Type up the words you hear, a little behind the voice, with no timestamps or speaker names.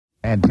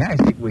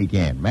fantastic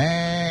weekend.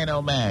 Man,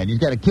 oh, man. You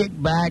just got to kick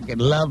back and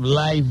love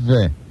life.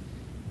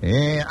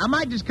 Yeah, I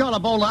might just call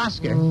up old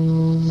Oscar.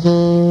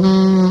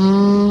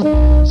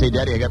 Say,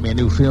 Daddy, I got me a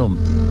new film.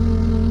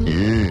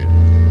 Yeah.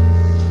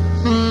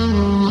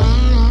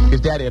 Because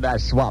Daddy and I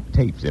swap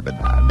tapes every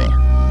now and then.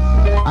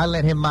 I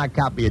lent him my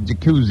copy of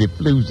Jacuzzi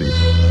Floozies.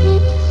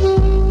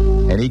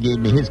 And he gave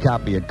me his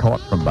copy of Caught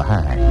from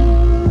Behind.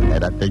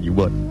 And I tell you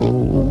what,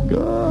 oh,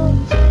 God.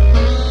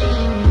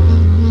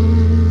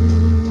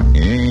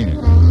 Yeah.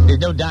 There's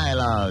no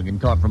dialogue in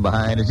Caught from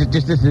Behind. It's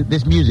just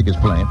this music is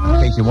playing,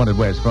 in case you wondered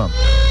where it's from.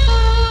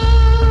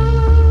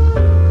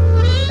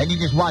 And you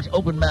just watch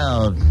open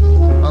mouth.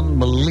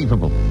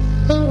 Unbelievable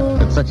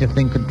that such a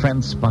thing could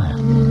transpire.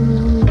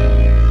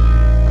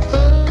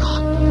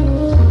 God.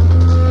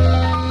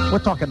 We're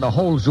talking the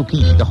whole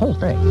zucchini, the whole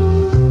thing.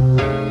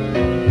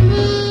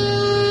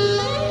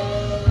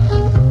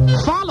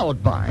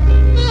 Followed by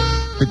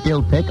the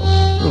dill pickle.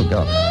 Oh,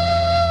 God.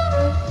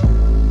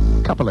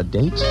 Couple of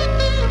dates.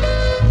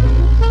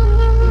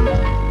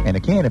 And a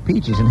can of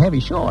peaches and heavy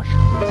sauce.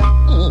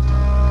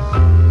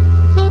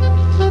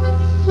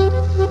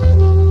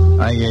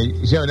 I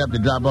showed up to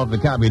drop off the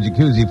copy of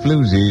Jacuzzi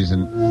Floozies,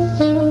 and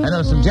I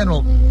know some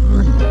general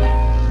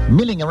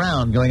milling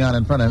around going on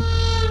in front of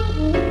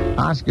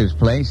Oscar's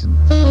place, and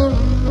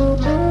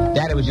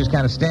Daddy was just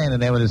kind of standing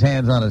there with his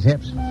hands on his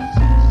hips.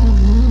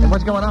 And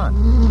what's going on?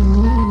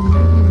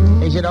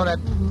 He said, oh,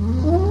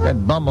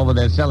 that bum over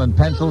there selling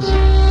pencils.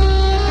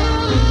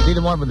 See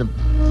the one with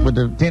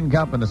the tin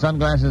cup and the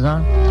sunglasses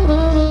on?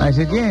 I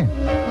said, yeah.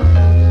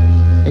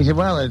 He said,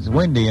 well, it's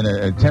windy, and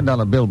a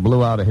 $10 bill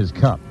blew out of his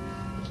cup.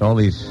 So all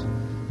these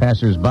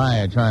passers-by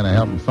are trying to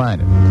help him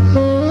find it. I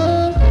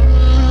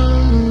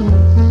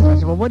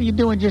said, well, what are you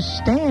doing just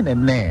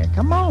standing there?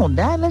 Come on,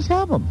 Dad, let's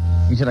help him.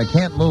 He said, I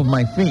can't move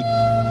my feet,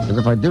 because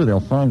if I do, they'll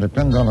find the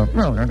 $10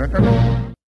 bill.